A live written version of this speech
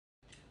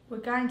We're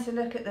going to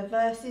look at the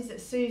verses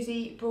that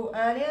Susie brought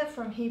earlier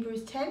from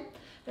Hebrews 10,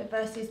 the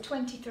verses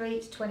 23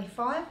 to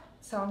 25.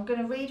 So I'm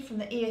going to read from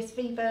the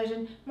ESV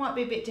version, might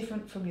be a bit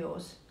different from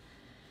yours.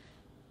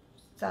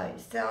 So it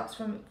starts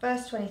from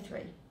verse 23.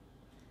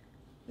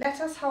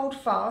 Let us hold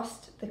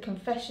fast the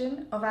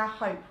confession of our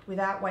hope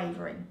without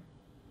wavering,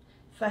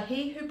 for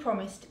he who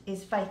promised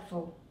is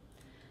faithful.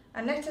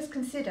 And let us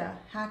consider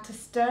how to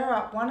stir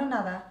up one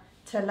another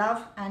to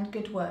love and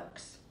good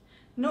works,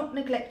 not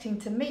neglecting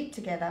to meet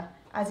together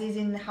as is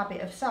in the habit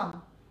of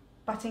some,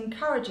 but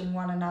encouraging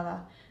one another,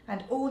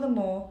 and all the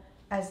more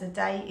as the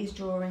day is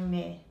drawing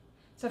near.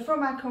 So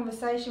from our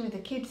conversation with the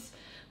kids,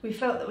 we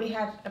felt that we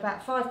had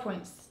about 5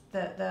 points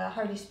that the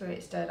Holy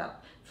Spirit stirred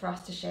up for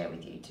us to share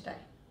with you today.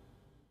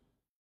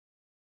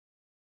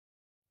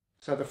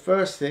 So the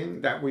first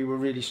thing that we were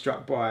really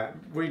struck by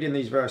reading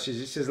these verses,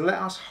 it says, let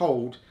us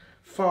hold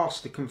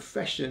fast the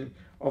confession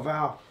of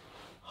our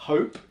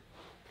hope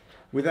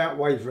without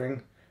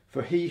wavering,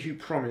 for he who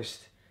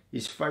promised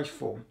is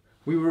faithful.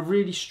 We were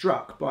really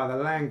struck by the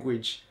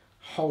language,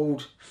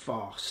 hold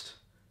fast,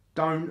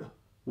 don't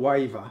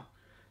waver.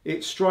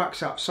 It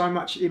strikes up so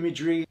much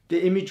imagery,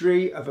 the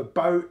imagery of a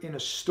boat in a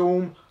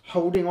storm,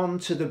 holding on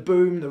to the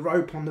boom, the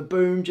rope on the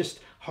boom, just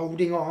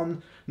holding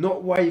on,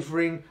 not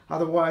wavering,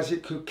 otherwise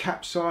it could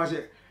capsize.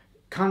 It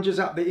conjures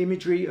up the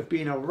imagery of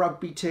being a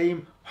rugby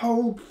team,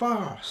 hold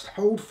fast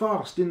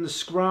in the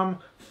scrum,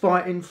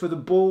 fighting for the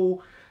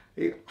ball.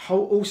 It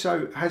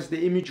also has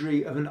the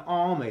imagery of an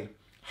army,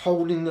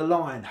 holding the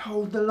line,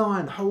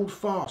 hold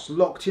fast,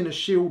 locked in a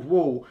shield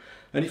wall.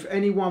 And if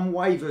anyone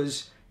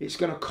wavers, it's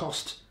going to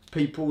cost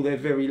people their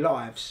very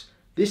lives.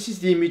 This is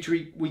the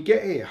imagery we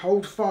get here,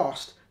 hold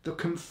fast the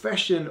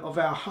confession of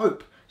our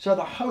hope. So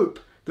the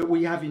hope that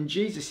we have in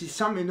Jesus is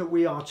something that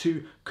we are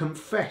to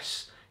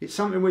confess. It's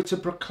something we're to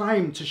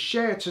proclaim, to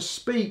share, to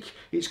speak.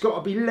 It's got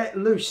to be let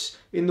loose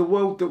in the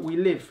world that we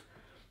live.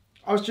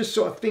 I was just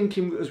sort of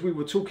thinking as we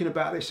were talking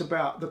about this,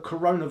 about the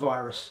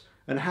coronavirus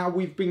and how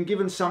we've been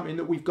given something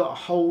that we've got to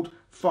hold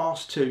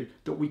fast to,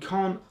 that we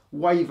can't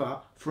waver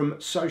from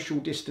social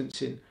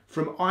distancing,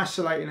 from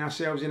isolating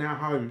ourselves in our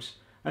homes.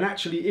 And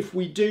actually, if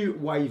we do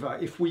waver,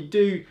 if we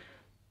do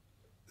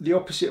the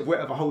opposite of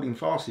whatever holding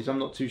fast is, I'm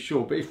not too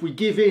sure, but if we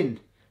give in,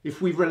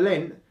 if we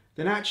relent,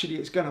 then actually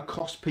it's going to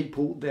cost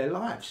people their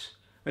lives.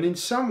 And in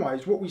some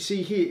ways, what we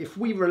see here, if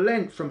we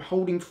relent from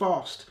holding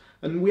fast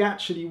and we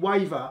actually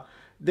waver,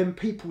 then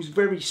people's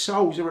very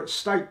souls are at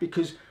stake,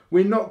 because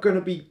we're not going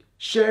to be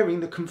sharing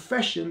the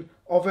confession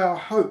of our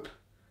hope.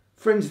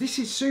 Friends, this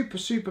is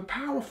super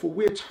powerful.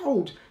 We're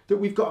told that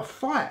we've got to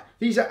fight.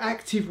 These are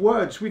active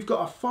words. We've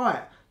got to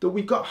fight, that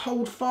we've got to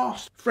hold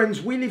fast.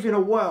 Friends, we live in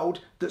a world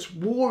that's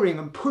warring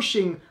and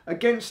pushing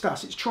against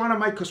us. It's trying to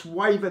make us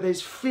waver.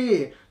 There's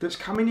fear that's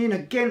coming in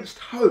against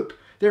hope.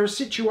 There are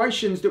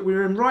situations that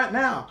we're in right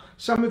now.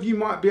 Some of you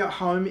might be at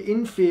home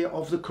in fear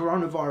of the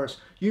coronavirus.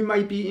 You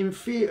may be in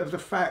fear of the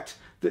fact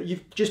that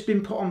you've just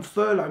been put on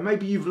furlough.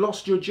 Maybe you've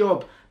lost your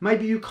job.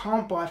 Maybe you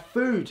can't buy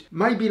food.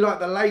 Maybe like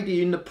the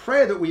lady in the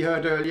prayer that we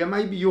heard earlier,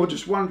 maybe you're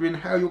just wondering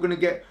how you're going to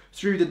get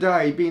through the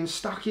day, being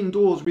stuck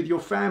indoors with your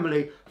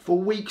family for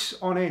weeks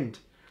on end.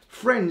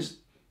 Friends,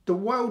 the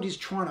world is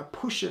trying to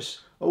push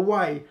us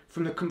away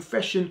from the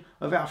confession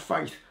of our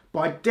faith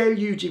by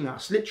deluging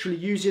us, literally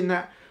using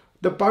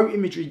the boat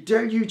imagery,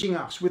 deluging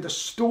us with a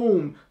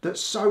storm that's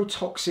so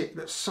toxic,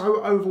 that's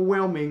so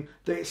overwhelming,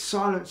 that it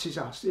silences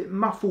us, it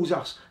muffles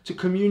us to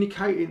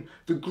communicating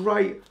the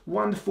great,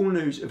 wonderful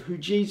news of who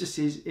Jesus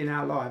is in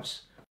our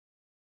lives.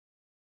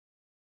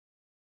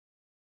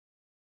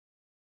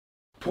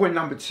 Point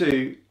number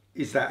 2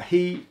 is that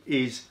he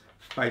is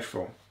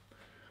faithful.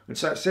 And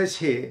so it says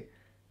here,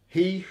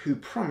 he who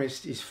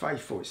promised is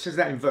faithful. It says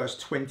that in verse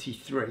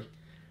 23.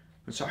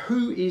 And so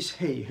who is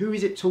he? Who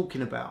is it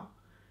talking about?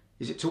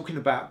 Is it talking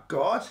about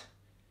God?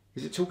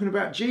 Is it talking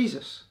about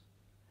Jesus?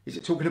 Is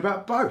it talking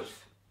about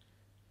both?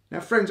 Now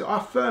friends, I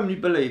firmly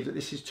believe that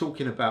this is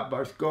talking about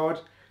both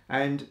God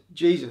and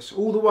Jesus.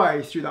 All the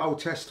way through the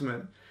Old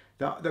Testament,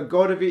 the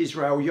God of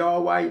Israel,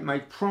 Yahweh,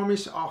 made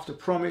promise after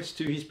promise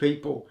to his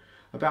people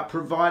about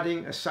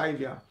providing a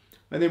saviour.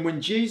 And then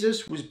when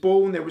Jesus was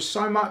born, there was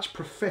so much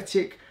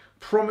prophetic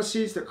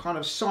promises that kind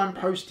of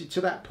signposted to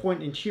that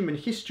point in human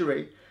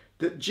history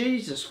that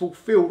Jesus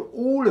fulfilled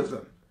all of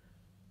them.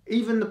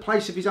 Even the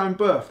place of his own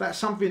birth, that's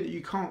something that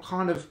you can't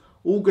kind of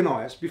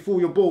organise before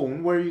you're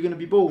born. Where are you going to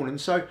be born?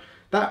 And so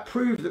that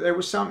proved that there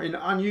was something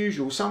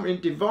unusual, something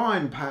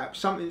divine perhaps,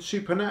 something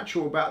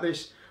supernatural about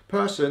this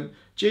person,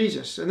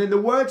 Jesus. And then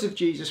the words of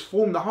Jesus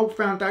form the whole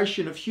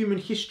foundation of human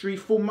history,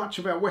 form much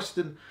of our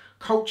Western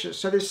culture.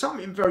 So there's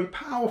something very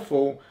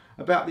powerful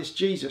about this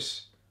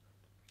Jesus.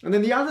 And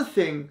then the other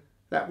thing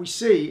that we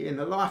see in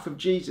the life of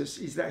Jesus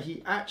is that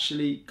he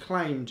actually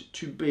claimed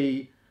to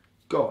be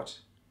God.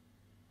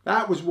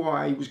 That was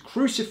why he was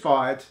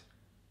crucified.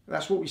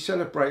 That's what we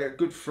celebrate at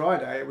Good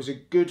Friday. It was a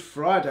Good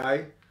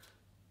Friday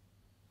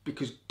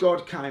because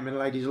God came and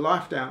laid his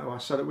life down to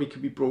us so that we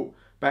could be brought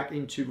back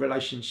into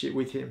relationship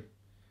with him.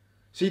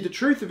 See, the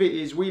truth of it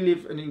is we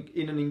live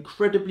in an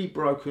incredibly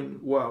broken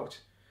world.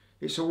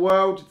 It's a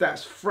world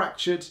that's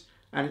fractured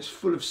and it's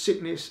full of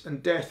sickness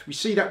and death. We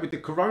see that with the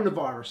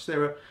coronavirus.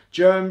 There are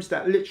germs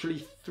that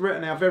literally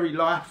threaten our very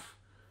life.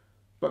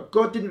 But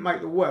God didn't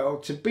make the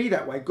world to be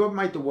that way. God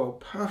made the world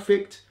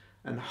perfect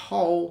and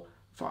whole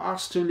for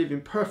us to live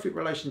in perfect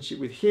relationship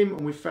with Him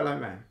and with fellow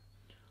man.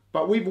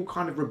 But we've all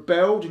kind of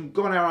rebelled and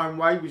gone our own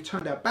way. We've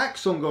turned our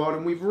backs on God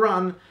and we've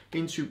run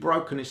into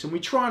brokenness. And we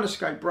try and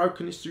escape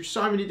brokenness through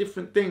so many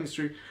different things,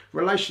 through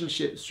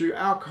relationships, through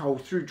alcohol,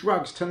 through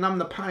drugs to numb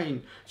the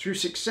pain, through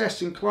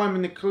success in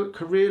climbing the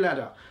career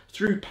ladder,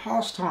 through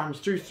pastimes,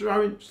 through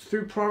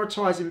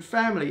prioritizing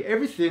family,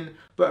 everything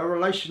but a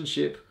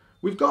relationship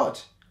with God.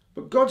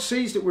 But God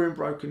sees that we're in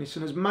brokenness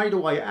and has made a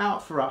way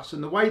out for us.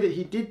 And the way that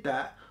He did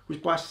that was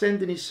by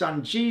sending His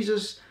Son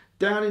Jesus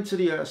down into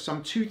the earth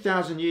some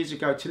 2,000 years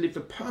ago to live the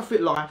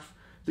perfect life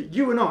that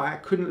you and I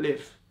couldn't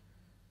live.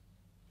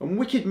 And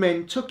wicked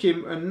men took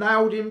Him and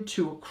nailed Him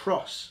to a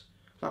cross.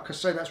 Like I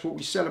say, that's what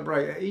we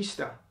celebrate at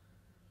Easter.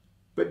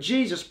 But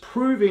Jesus,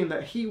 proving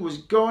that He was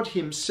God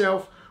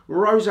Himself,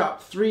 rose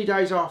up 3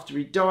 days after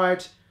He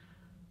died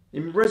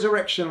in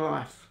resurrection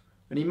life.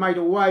 And He made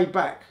a way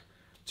back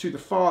to the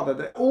Father,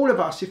 that all of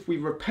us, if we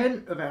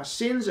repent of our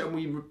sins and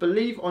we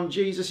believe on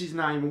Jesus'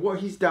 name and what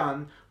He's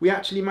done, we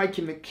actually make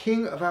Him the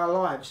King of our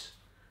lives.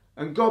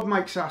 And God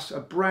makes us a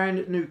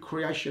brand new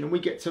creation and we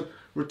get to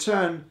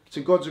return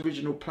to God's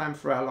original plan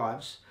for our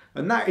lives.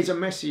 And that is a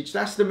message.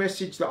 That's the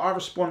message that I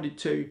responded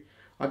to.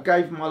 I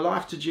gave my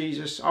life to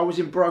Jesus. I was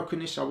in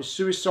brokenness. I was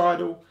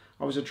suicidal.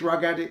 I was a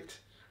drug addict.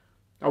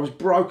 I was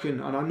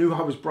broken and I knew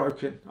I was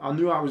broken. I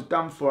knew I was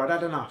done for. I'd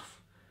had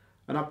enough.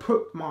 And I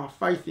put my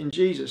faith in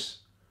Jesus.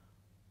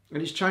 And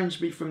He's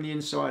changed me from the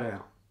inside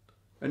out.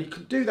 And He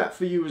could do that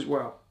for you as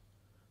well.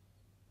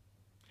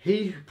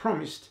 He who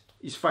promised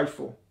is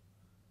faithful.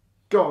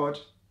 God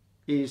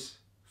is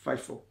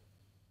faithful.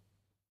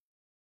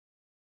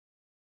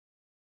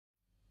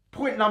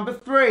 Point number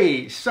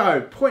 3.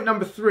 So, point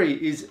number 3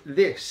 is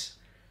this.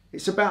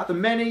 It's about the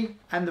many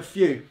and the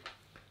few.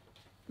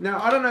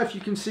 Now, I don't know if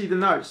you can see the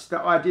notes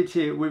that I did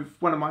here with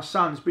one of my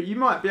sons, but you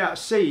might be able to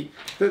see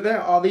that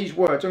there are these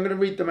words. I'm going to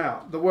read them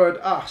out. The word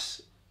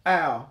us,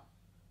 our,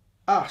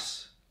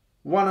 us,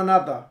 one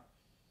another,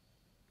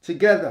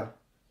 together,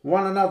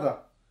 one another.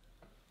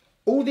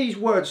 All these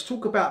words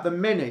talk about the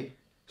many.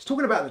 It's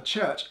talking about the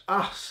church,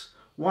 us,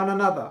 one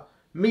another,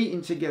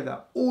 meeting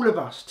together, all of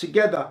us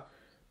together.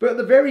 But at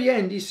the very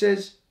end, He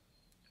says,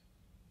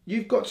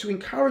 you've got to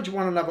encourage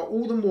one another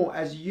all the more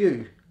as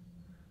you.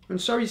 And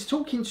so He's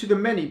talking to the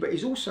many, but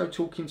He's also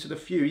talking to the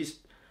few. He's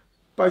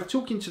both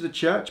talking to the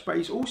church, but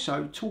He's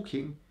also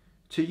talking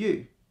to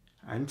you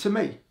and to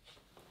me.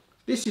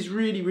 This is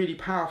really, really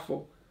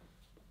powerful.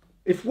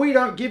 If we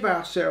don't give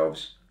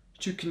ourselves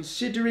to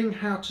considering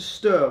how to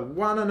stir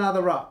one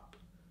another up,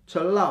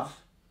 to love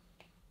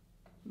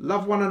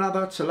one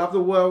another, to love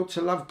the world,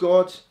 to love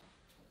God,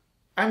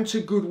 and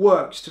to good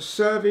works, to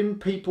serving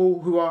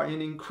people who are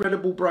in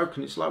incredible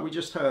brokenness, like we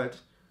just heard,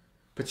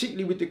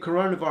 particularly with the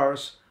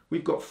coronavirus,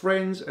 we've got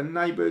friends and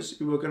neighbours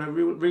who are going to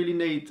really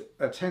need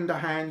a tender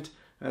hand,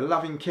 a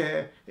loving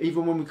care,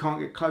 even when we can't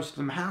get close to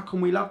them. How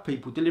can we love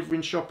people?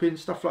 Delivering, shopping,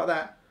 stuff like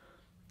that.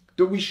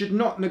 That we should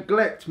not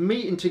neglect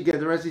meeting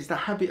together, as is the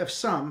habit of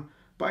some,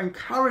 but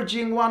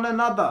encouraging one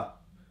another,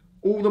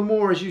 all the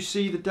more as you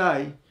see the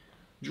day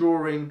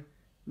drawing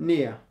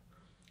near.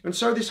 And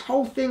so this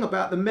whole thing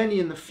about the many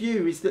and the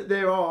few is that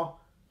there are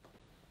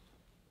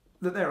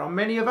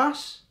many of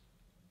us,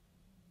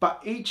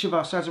 but each of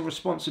us has a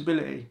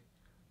responsibility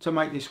to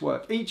make this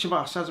work. Each of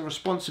us has a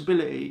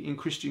responsibility in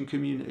Christian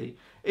community.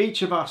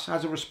 Each of us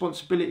has a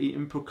responsibility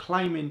in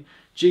proclaiming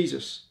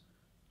Jesus,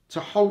 to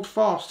hold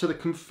fast to the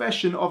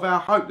confession of our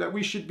hope, that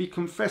we should be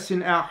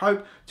confessing our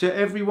hope to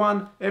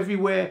everyone,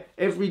 everywhere,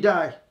 every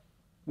day,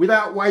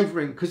 without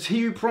wavering, because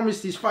He who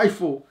promised is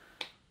faithful.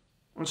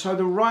 And so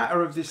the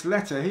writer of this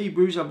letter,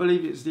 Hebrews, I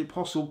believe it's the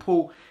Apostle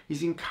Paul,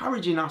 is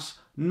encouraging us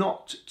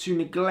not to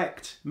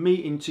neglect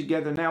meeting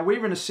together. Now,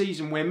 we're in a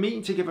season where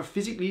meeting together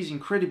physically is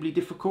incredibly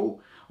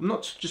difficult. I'm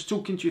not just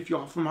talking to you if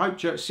you're from Hope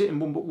Church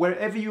Sittingbourne, but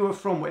wherever you are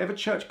from, whatever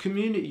church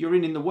community you're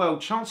in the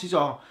world, chances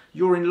are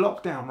you're in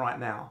lockdown right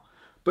now.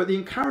 But the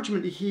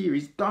encouragement here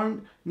is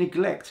don't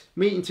neglect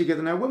meeting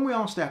together. Now, when we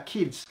asked our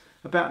kids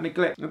about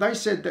neglect, they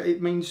said that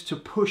it means to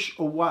push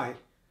away.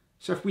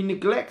 So if we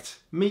neglect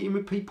meeting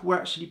with people, we're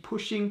actually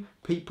pushing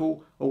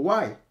people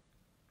away.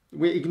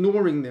 We're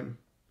ignoring them.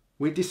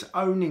 We're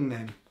disowning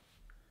them.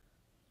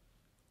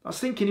 I was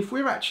thinking, if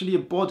we're actually a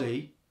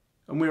body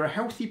and we're a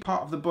healthy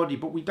part of the body,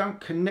 but we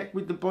don't connect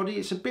with the body,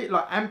 it's a bit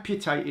like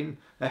amputating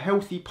a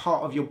healthy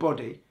part of your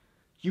body.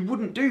 You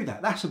wouldn't do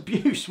that. That's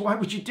abuse. Why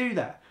would you do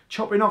that?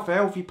 Chopping off a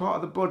healthy part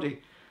of the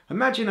body.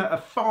 Imagine a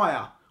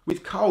fire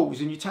with coals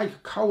and you take a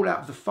coal out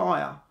of the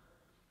fire.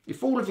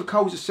 If all of the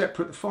coals are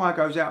separate, the fire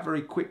goes out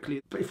very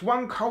quickly. But if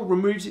one coal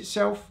removes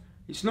itself,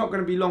 it's not going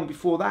to be long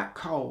before that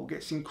coal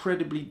gets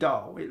incredibly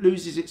dull. It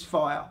loses its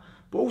fire.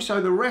 But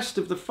also the rest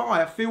of the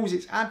fire feels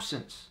its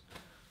absence.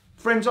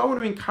 Friends, I want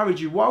to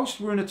encourage you, whilst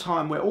we're in a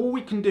time where all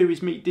we can do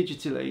is meet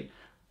digitally,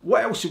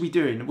 What else are we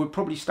doing? We're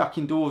probably stuck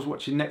indoors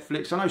watching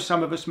Netflix. I know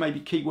some of us may be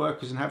key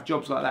workers and have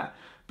jobs like that.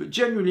 But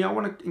generally, I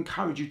want to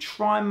encourage you,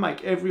 try and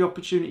make every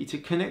opportunity to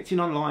connect in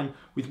online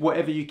with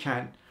whatever you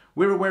can.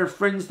 We're aware of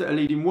friends that are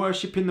leading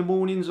worship in the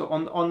mornings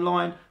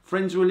online,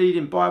 friends who are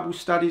leading Bible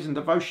studies and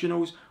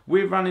devotionals.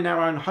 We're running our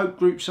own hope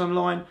groups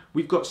online.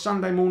 We've got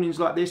Sunday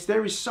mornings like this.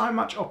 There is so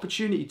much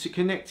opportunity to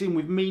connect in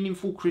with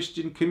meaningful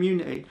Christian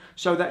community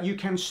so that you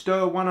can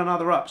stir one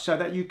another up, so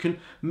that you can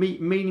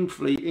meet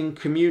meaningfully in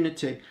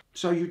community,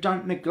 so you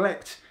don't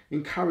neglect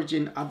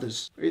encouraging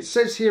others. It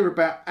says here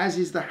about as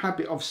is the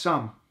habit of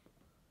some.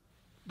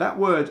 That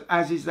word,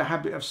 as is the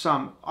habit of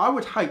some, I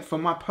would hate for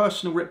my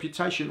personal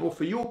reputation or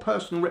for your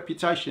personal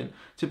reputation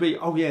to be,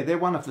 oh yeah, they're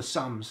one of the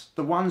sums,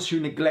 the ones who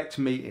neglect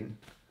meeting.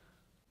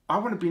 I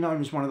want to be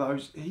known as one of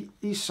those.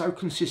 He's so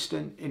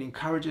consistent in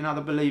encouraging other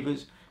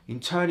believers,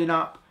 in turning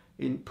up,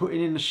 in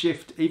putting in the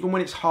shift, even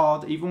when it's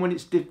hard, even when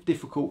it's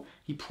difficult.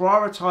 He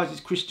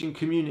prioritises Christian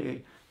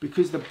community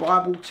because the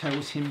Bible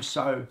tells him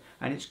so,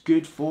 and it's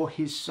good for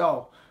his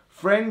soul.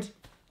 Friend,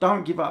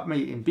 don't give up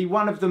meeting. Be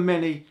one of the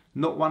many,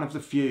 not one of the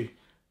few.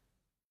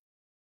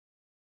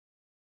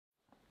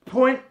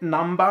 Point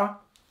number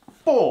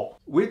 4.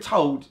 We're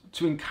told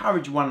to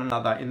encourage one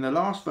another in the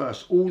last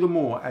verse, all the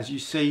more as you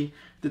see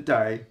the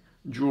day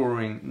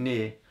drawing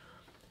near.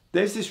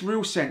 There's this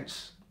real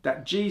sense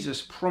that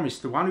Jesus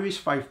promised, the one who is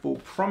faithful,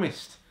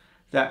 promised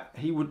that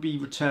he would be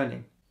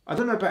returning. I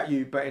don't know about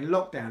you, but in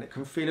lockdown it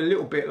can feel a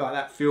little bit like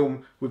that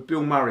film with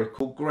Bill Murray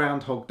called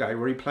Groundhog Day,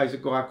 where he plays a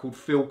guy called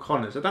Phil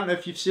Connors. I don't know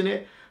if you've seen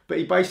it, but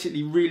he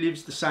basically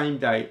relives the same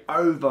day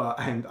over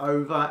and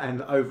over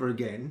and over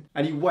again.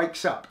 And he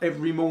wakes up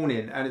every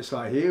morning and it's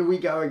like, here we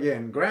go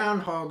again,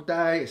 Groundhog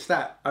Day. It's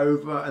that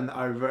over and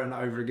over and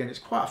over again. It's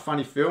quite a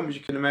funny film, as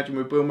you can imagine,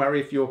 with Bill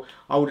Murray. If you're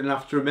old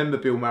enough to remember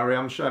Bill Murray,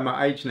 I'm showing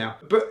my age now.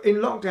 But in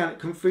lockdown, it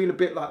can feel a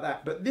bit like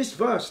that. But this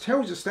verse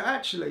tells us that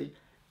actually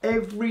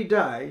every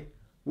day,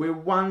 we're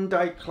one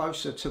day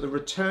closer to the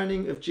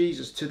returning of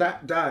Jesus, to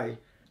that day,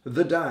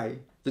 the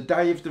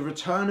day of the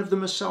return of the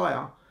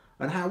Messiah,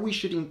 and how we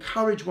should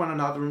encourage one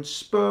another and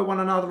spur one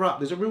another up.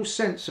 There's a real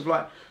sense of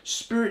like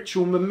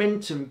spiritual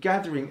momentum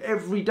gathering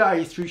every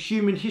day through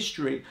human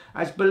history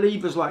as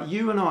believers like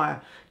you and I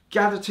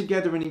gather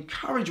together and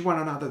encourage one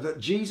another that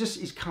Jesus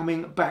is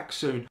coming back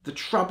soon. The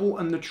trouble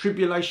and the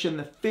tribulation,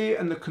 the fear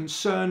and the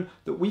concern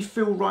that we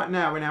feel right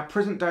now in our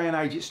present day and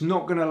age, it's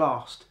not going to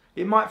last.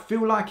 It might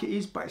feel like it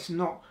is, but it's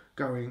not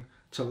going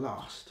to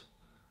last.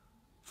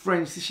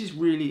 Friends, this is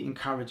really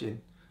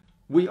encouraging.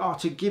 We are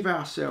to give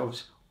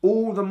ourselves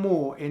all the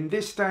more in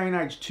this day and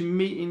age to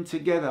meeting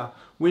together.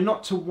 We're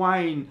not to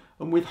wane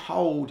and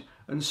withhold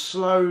and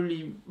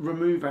slowly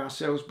remove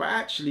ourselves, but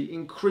actually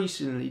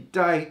increasingly,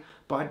 day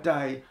by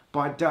day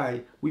by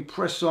day, we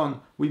press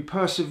on, we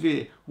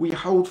persevere, we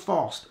hold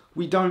fast,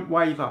 we don't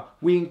waver,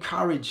 we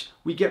encourage,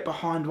 we get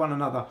behind one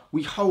another,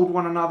 we hold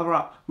one another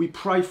up, we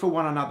pray for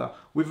one another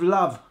with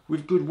love,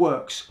 with good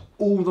works,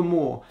 all the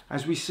more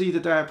as we see the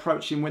day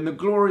approaching when the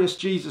glorious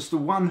Jesus, the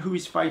one who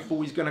is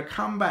faithful, is going to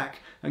come back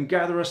and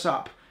gather us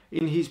up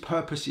in his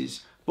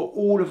purposes for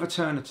all of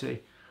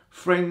eternity.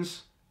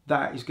 Friends,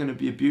 that is going to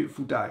be a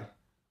beautiful day.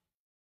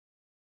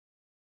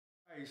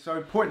 Okay,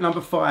 so point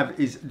number 5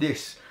 is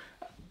this.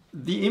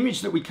 The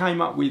image that we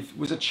came up with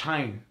was a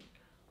chain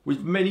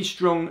with many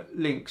strong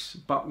links,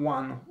 but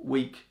one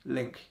weak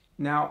link.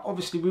 Now,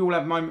 obviously, we all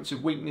have moments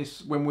of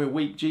weakness when we're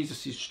weak.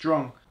 Jesus is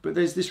strong. But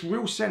there's this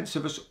real sense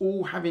of us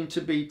all having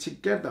to be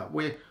together,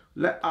 where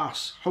let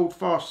us hold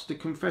fast the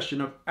confession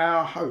of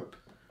our hope.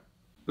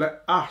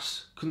 Let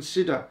us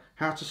consider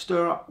how to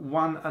stir up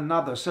one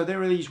another. So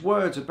there are these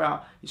words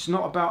about, it's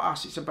not about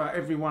us, it's about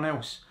everyone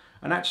else.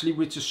 And actually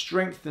we're to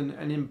strengthen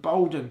and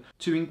embolden,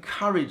 to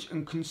encourage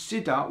and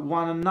consider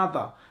one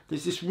another.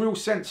 There's this real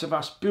sense of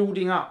us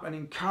building up and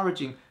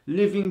encouraging,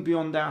 living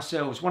beyond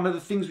ourselves. One of the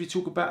things we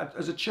talk about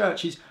as a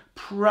church is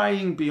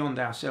praying beyond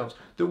ourselves,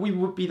 that we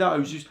would be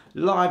those whose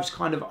lives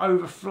kind of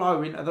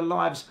overflow into the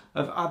lives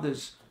of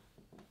others.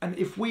 And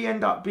if we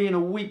end up being a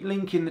weak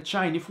link in the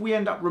chain, if we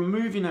end up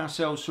removing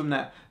ourselves from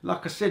that,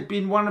 like I said,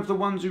 being one of the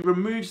ones who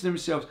removes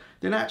themselves,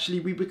 then actually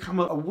we become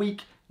a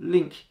weak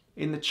link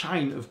in the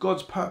chain of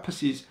God's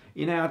purposes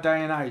in our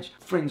day and age.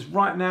 Friends,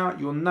 right now,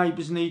 your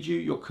neighbours need you,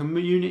 your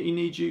community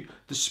needs you.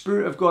 The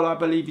Spirit of God, I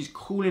believe, is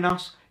calling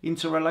us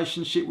into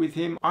relationship with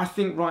him. I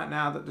think right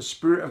now that the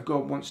Spirit of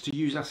God wants to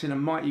use us in a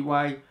mighty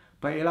way,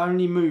 but he'll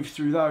only move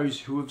through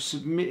those who have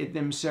submitted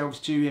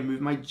themselves to him,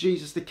 who've made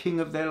Jesus the King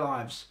of their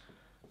lives.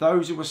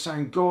 Those who are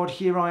saying, God,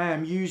 here I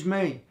am, use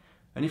me.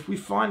 And if we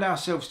find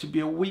ourselves to be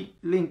a weak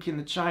link in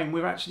the chain,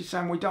 we're actually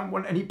saying we don't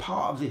want any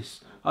part of this.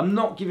 I'm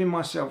not giving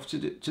myself to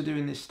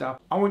doing this stuff.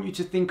 I want you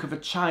to think of a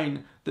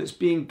chain that's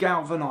being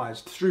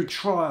galvanized through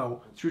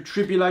trial, through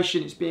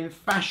tribulation. It's being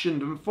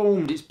fashioned and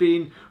formed. It's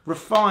being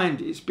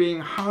refined. It's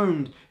being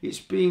honed. It's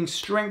being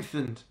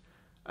strengthened.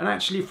 And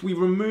actually, if we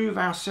remove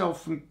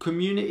ourselves from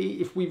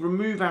community, if we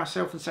remove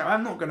ourselves and say,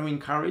 I'm not going to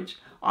encourage,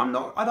 I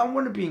don't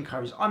want to be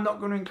encouraged, I'm not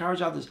going to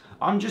encourage others,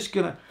 I'm just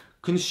going to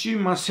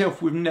consume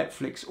myself with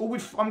Netflix, or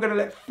I'm going to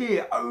let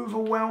fear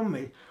overwhelm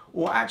me,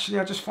 or actually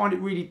I just find it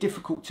really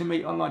difficult to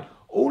meet online.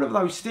 All of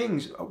those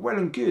things are well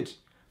and good,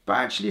 but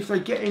actually if they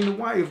get in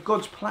the way of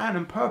God's plan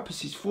and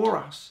purposes for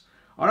us,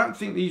 I don't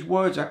think these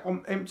words are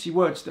empty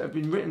words that have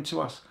been written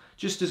to us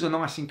just as a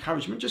nice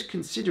encouragement. Just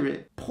consider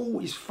it.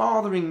 Paul is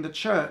fathering the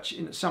church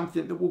into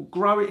something that will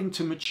grow it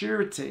into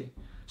maturity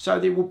so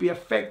that it will be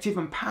effective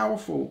and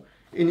powerful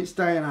in its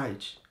day and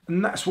age.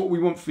 And that's what we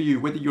want for you,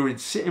 whether you're in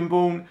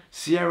Sittingbourne,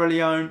 Sierra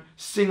Leone,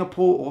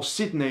 Singapore or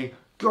Sydney.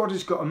 God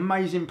has got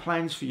amazing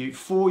plans for you,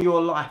 for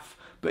your life.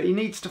 But he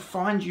needs to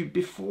find you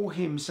before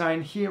him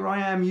saying, here I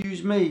am,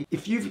 use me.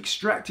 If you've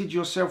extracted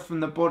yourself from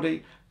the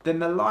body, then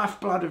the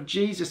lifeblood of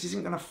Jesus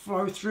isn't going to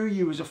flow through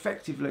you as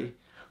effectively.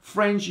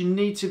 Friends, you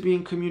need to be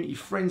in community.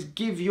 Friends,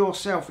 give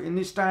yourself in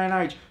this day and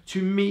age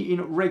to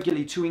meeting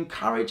regularly, to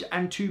encourage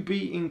and to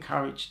be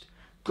encouraged.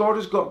 God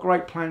has got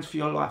great plans for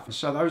your life. And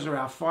so those are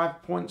our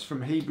 5 points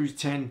from Hebrews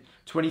 10,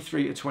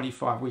 23 to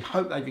 25. We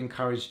hope they've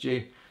encouraged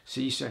you.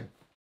 See you soon.